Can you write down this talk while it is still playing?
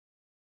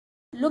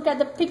Look at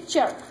the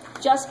picture.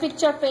 Just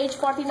picture page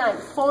 49.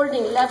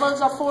 Folding,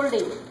 levels of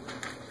folding.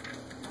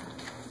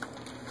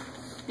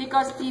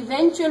 Because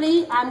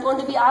eventually I'm going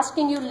to be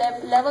asking you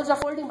levels of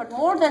folding, but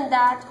more than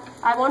that,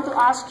 I want to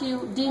ask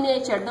you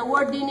denatured. The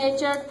word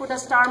denatured, put a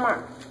star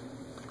mark.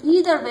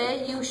 Either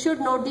way, you should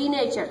know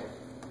denatured.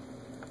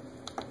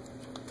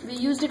 We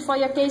used it for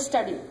your case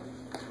study.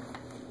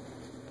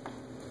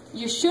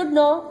 You should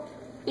know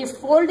if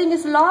folding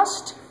is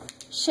lost,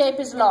 shape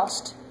is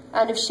lost.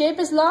 And if shape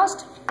is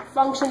lost,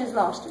 function is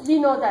lost. We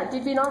know that,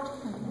 did we not?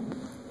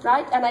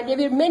 Right? And I gave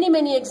you many,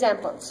 many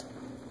examples.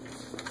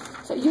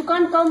 So you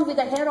can't come with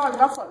the hair all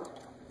ruffled.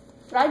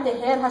 Right? The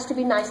hair has to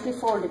be nicely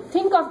folded.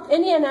 Think of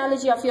any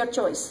analogy of your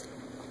choice.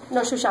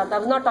 No, Shushant, I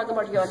was not talking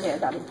about your hair,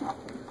 darling.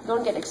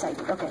 Don't get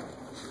excited, okay?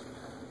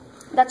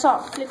 That's all.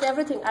 Flip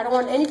everything. I don't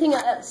want anything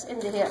else in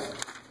the hair.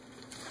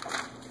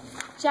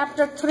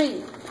 Chapter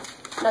 3.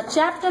 Now,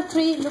 chapter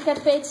 3, look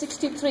at page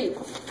 63.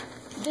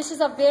 This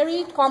is a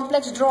very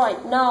complex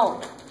drawing.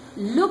 Now,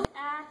 look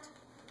at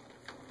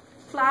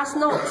class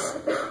notes.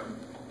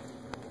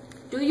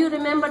 Do you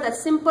remember that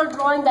simple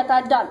drawing that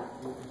I've done?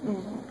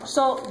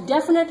 So,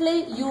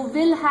 definitely you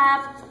will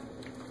have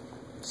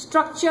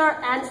structure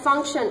and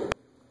function.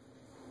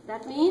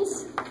 That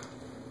means,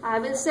 I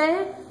will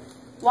say,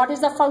 what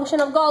is the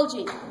function of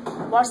Golgi?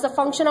 What's the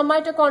function of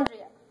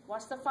mitochondria?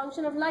 What's the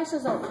function of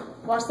lysosome?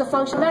 What's the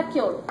function of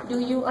vacuole? Do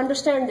you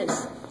understand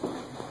this?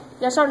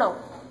 Yes or no?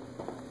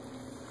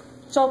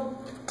 So,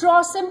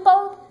 draw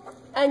simple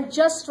and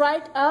just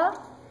write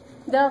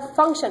the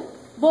function.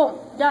 Boom,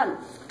 done.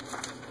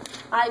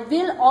 I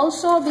will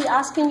also be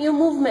asking you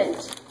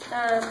movement.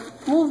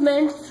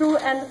 Movement through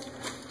and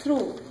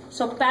through.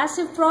 So,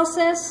 passive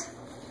process,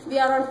 we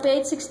are on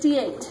page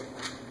 68.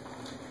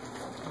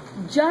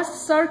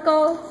 Just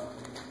circle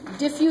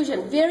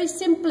diffusion. Very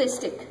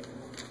simplistic.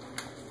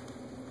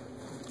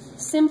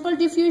 Simple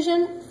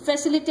diffusion,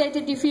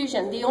 facilitated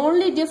diffusion. The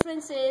only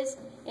difference is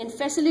in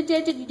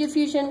facilitated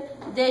diffusion,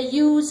 they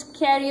use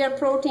carrier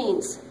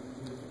proteins.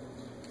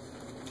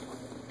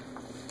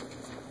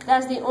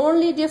 That's the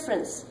only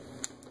difference.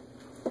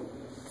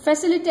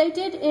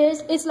 Facilitated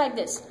is, it's like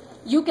this.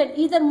 You can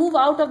either move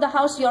out of the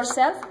house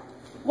yourself.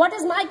 What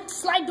is my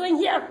slide doing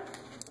here?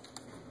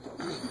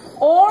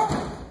 Or...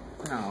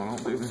 No,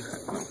 don't do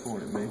this. Don't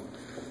point at me.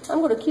 I'm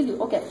going to kill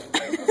you. Okay.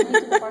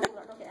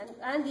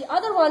 And the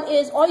other one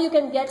is, or you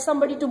can get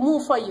somebody to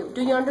move for you.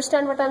 Do you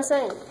understand what I'm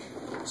saying?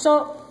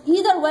 So,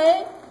 either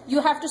way,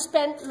 you have to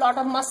spend a lot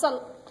of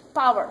muscle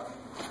power.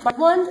 But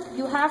one,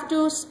 you have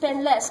to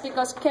spend less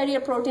because carrier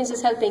proteins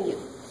is helping you.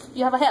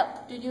 You have a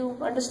help. Do you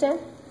understand?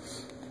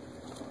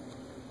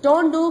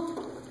 Don't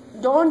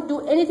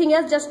do anything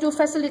else, just do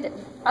facilitate.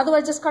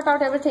 Otherwise, just cut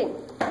out everything.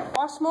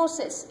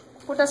 Osmosis.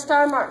 Put a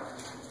star mark.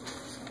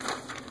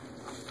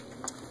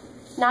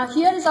 Now,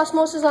 here is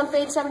osmosis on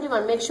page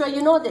 71. Make sure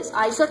you know this.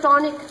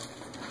 Isotonic,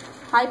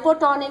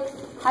 hypotonic,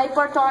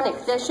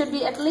 hypertonic. There should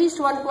be at least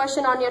one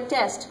question on your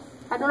test.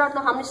 I do not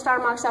know how many star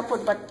marks I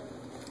put, but...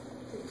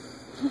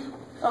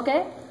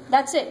 Okay?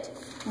 That's it.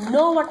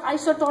 Know what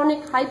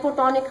isotonic,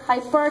 hypotonic,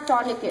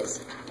 hypertonic is.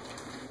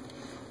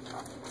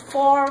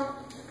 For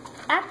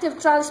active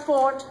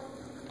transport,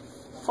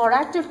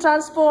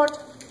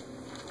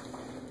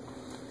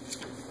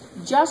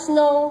 just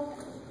know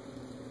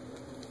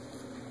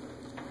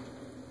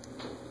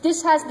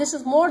this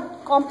is more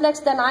complex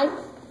than I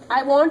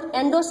want.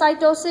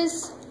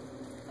 Endocytosis,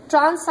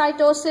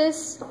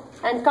 transcytosis,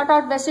 and cut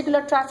out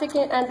vesicular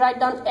trafficking and write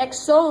down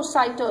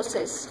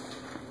exocytosis.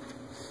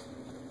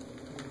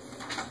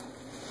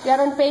 We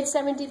are on page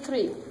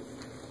 73.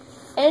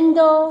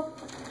 Endo,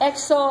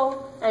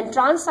 exo, and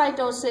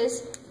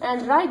transcytosis,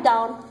 and write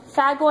down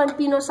phago and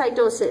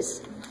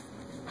pinocytosis.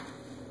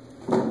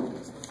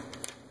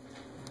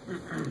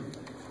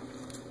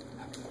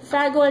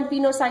 Phago and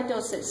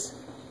pinocytosis.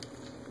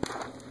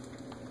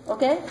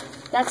 Okay?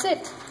 That's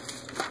it.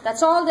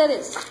 That's all there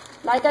is.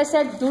 Like I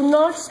said, do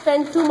not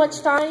spend too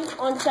much time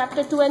on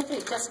chapter 2 and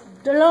 3. Just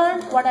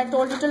learn what I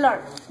told you to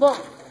learn. Boom.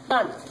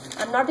 Done.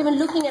 I'm not even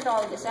looking at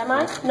all this, am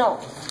I? No.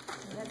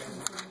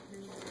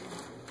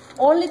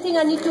 Only thing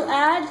I need to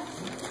add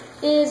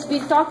is we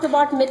talked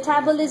about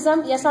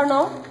metabolism, yes or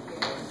no?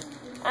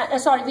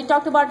 Sorry, we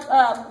talked about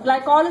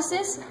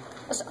glycolysis.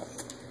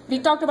 We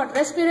talked about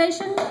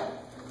respiration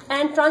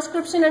and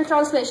transcription and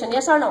translation,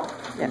 yes or no?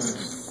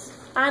 Yes.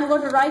 I'm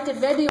going to write it.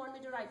 Where do you want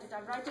me to write it?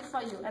 I'll write it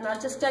for you. And I'll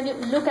just tell you,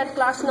 look at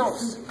class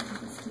notes.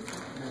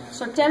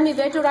 So tell me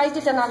where to write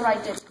it and I'll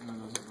write it.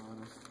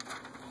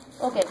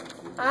 Okay.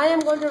 I am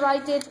going to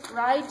write it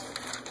right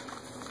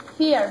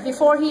here,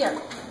 before here.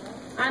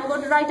 I'm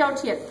going to write out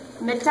here.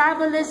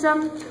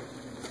 Metabolism.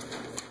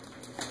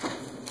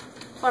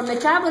 For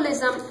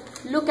metabolism,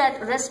 look at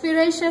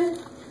respiration.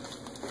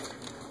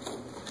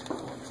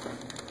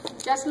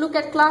 Just look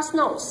at class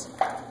notes.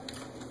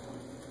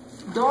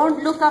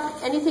 Don't look up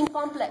anything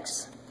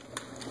complex.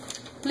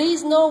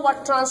 Please know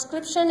what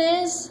transcription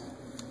is.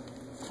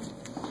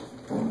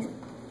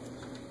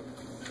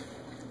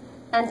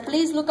 And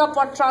please look up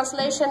what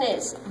translation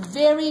is.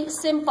 Very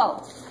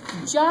simple.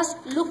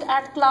 Just look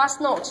at class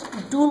notes.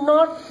 Do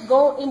not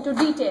go into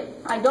detail.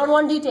 I don't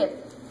want detail.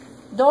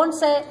 Don't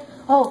say,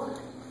 oh,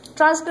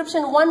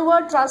 transcription one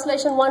word,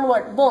 translation one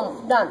word.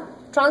 Boom, done.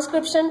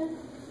 Transcription,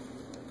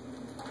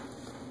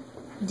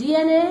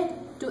 DNA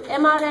to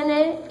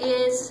mRNA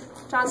is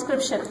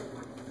transcription.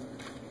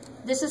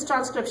 This is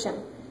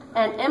transcription.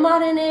 And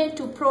mRNA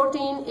to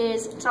protein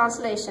is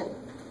translation.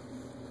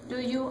 Do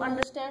you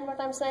understand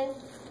what I'm saying?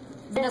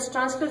 Where does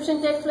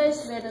transcription take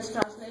place? Where does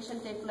translation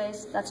take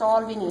place? That's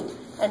all we need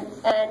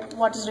and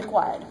what is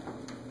required.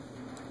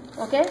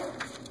 Okay?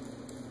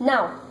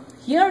 Now,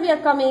 here we are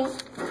coming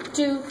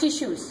to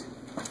tissues.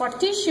 For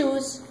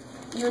tissues,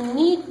 you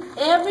need,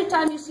 every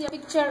time you see a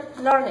picture,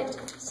 learn it.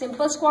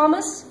 Simple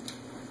squamous,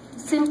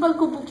 simple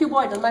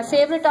cuboidal. My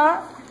favorite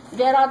are,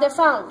 where are they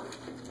found?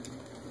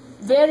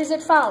 Where is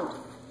it found?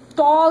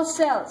 Tall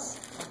cells.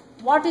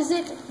 What is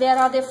it? Where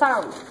are they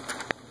found?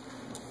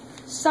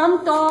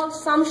 Some tall,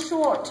 some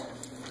short.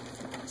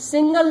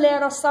 Single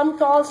layer of some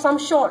tall, some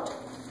short.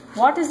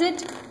 What is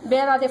it?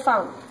 Where are they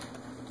found?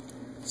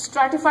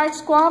 Stratified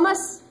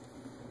squamous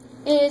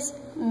is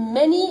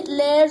many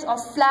layers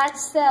of flat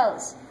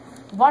cells.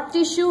 What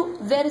tissue?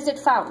 Where is it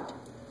found?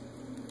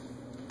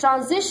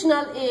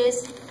 Transitional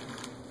is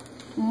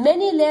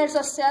many layers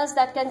of cells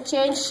that can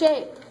change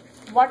shape.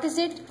 What is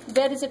it?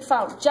 Where is it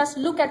found? Just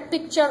look at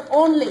picture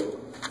only.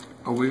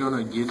 Are we going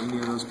to get any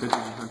of those pictures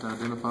you have to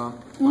identify?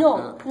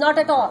 No, not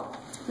at all.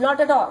 Not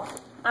at all.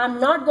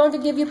 I'm not going to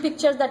give you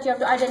pictures that you have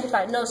to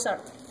identify. No, sir.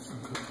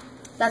 Okay.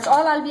 That's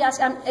all I'll be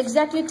asking. I'm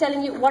exactly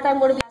telling you what I'm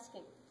going to be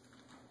asking.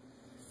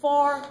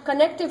 For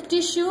connective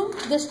tissue,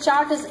 this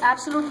chart is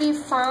absolutely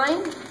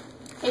fine.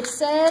 It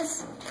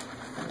says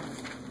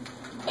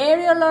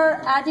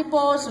areolar,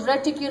 adipose,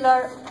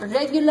 reticular,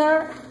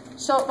 regular.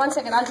 So, one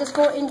second. I'll just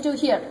go into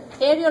here.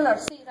 Areolar,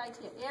 see right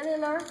here.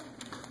 Areolar,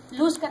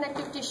 loose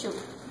connective tissue.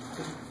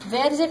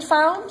 Where is it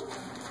found?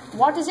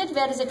 What is it?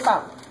 Where is it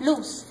found?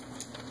 Loose.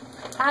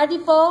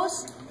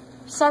 Adipose,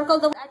 circle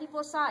the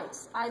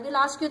adipocytes. I will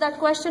ask you that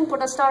question,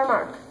 put a star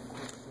mark.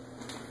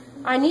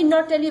 I need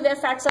not tell you where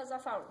fat cells are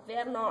found.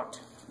 Where not.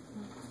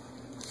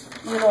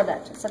 You know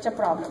that. It's such a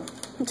problem.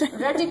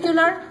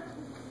 Reticular,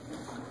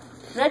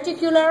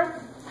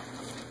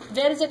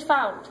 where is it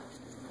found?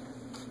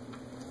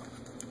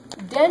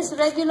 Dense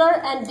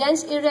regular and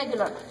dense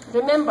irregular.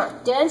 Remember,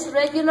 dense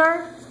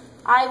regular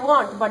I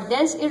want, but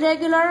dense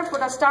irregular,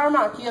 put a star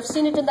mark. You have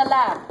seen it in the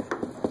lab.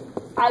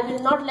 I will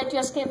not let you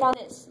escape on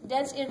this.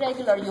 Dense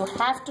irregular, you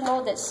have to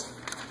know this.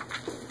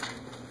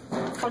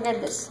 Forget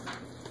this.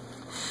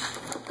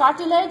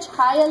 Cartilage,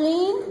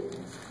 hyaline,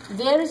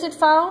 where is it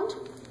found?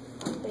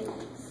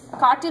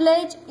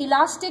 Cartilage,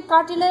 elastic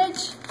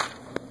cartilage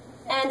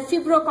and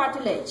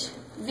fibrocartilage.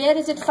 Where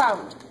is it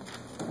found?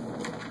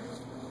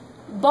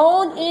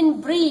 Bone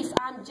in brief,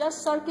 I'm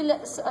just circling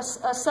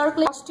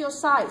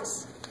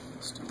osteocytes.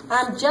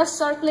 I'm just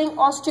circling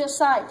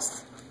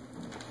osteocytes.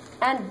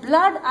 And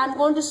blood, I'm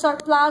going to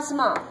circle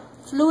plasma.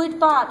 Fluid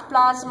part,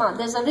 plasma.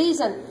 There's a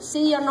reason.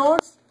 See your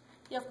notes?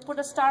 You have put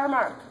a star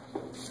mark.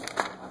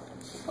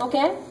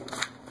 Okay?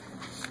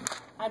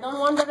 I don't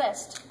want the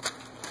rest.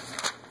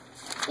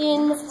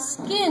 In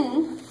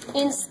skin,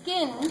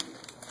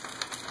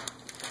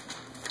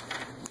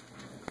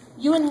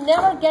 you will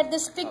never get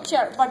this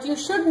picture, but you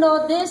should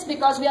know this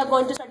because we are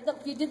going to study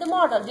we did the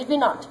model, did we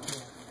not?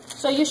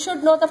 So you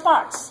should know the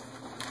parts.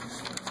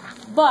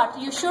 But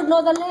you should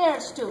know the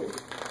layers too.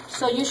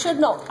 So you should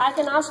know. I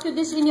can ask you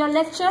this in your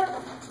lecture.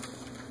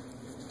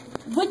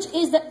 Which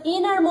is the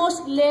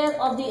innermost layer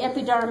of the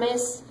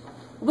epidermis?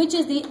 Which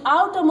is the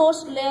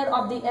outermost layer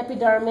of the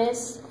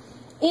epidermis?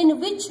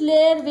 In which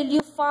layer will you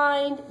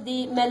find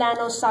the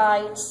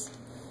melanocytes?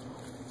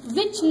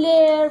 Which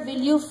layer will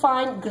you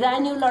find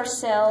granular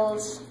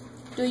cells?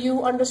 Do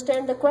you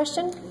understand the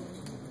question?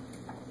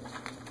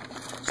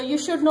 So you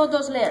should know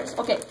those layers.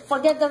 Okay,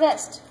 forget the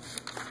rest.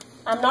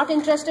 I'm not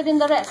interested in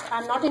the rest.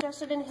 I'm not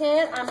interested in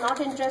hair. I'm not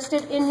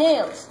interested in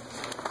nails.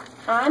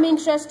 I'm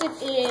interested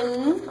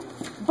in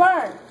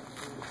burn.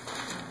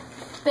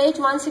 Page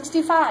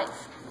 165.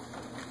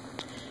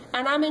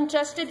 And I'm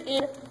interested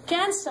in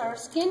cancer,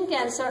 skin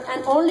cancer,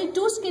 and only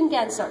 2 skin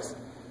cancers.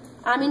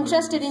 I'm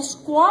interested in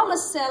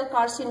squamous cell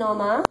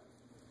carcinoma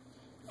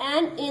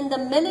and in the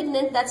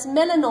malignant, that's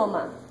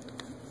melanoma.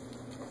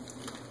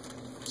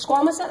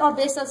 Squamous cell or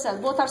basal cell,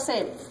 both are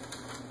same.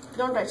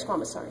 Don't write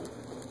squamous, sorry.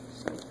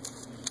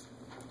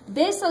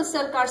 Basal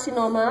cell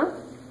carcinoma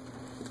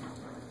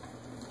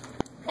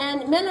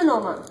and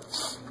melanoma.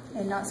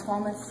 And not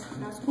squamous?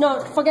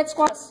 No, forget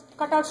squamous.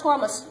 Cut out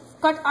squamous.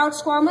 Cut out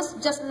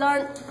squamous, just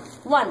learn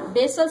one.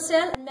 Basal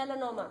cell and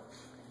melanoma.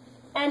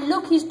 And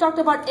look, he's talked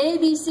about A,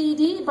 B, C,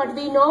 D, but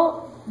we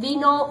know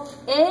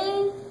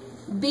A,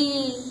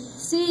 B,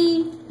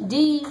 C,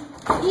 D,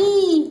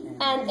 E,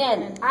 and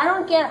N. I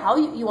don't care how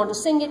you want to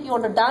sing it, you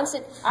want to dance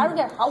it. I don't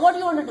care what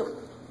you want to do.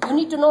 You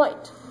need to know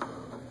it.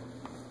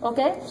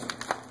 Okay?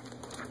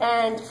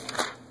 And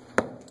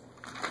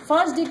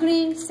first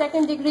degree,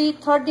 second degree,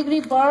 third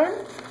degree burn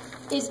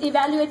is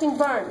evaluating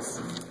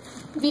burns.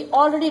 We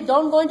already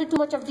don't go into too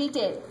much of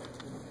detail.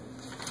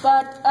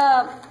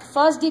 But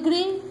first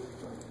degree,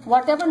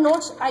 whatever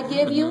notes I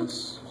gave you,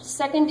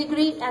 second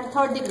degree and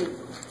third degree.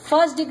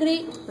 First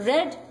degree,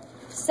 red.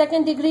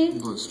 Second degree,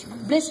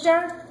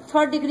 blister.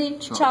 Third degree,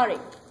 charring.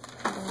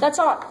 That's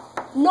all.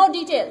 No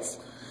details.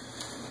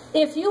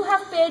 If you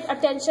have paid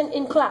attention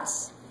in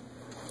class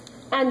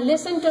and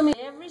listened to me,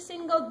 every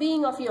single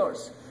being of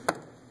yours,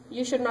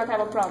 you should not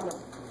have a problem.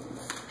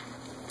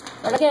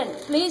 But again,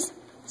 please,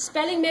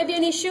 spelling may be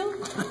an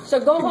issue, so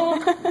go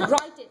home,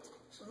 write it,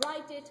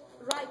 write it,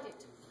 write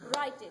it,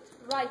 write it,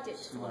 write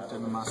it. Left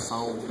in my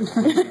soul.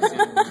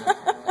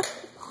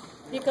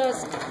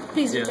 Because,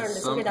 please return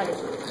this, okay, darling?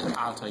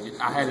 I'll take it.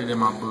 I had it in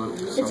my book.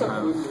 It's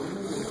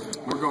okay.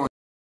 We're going.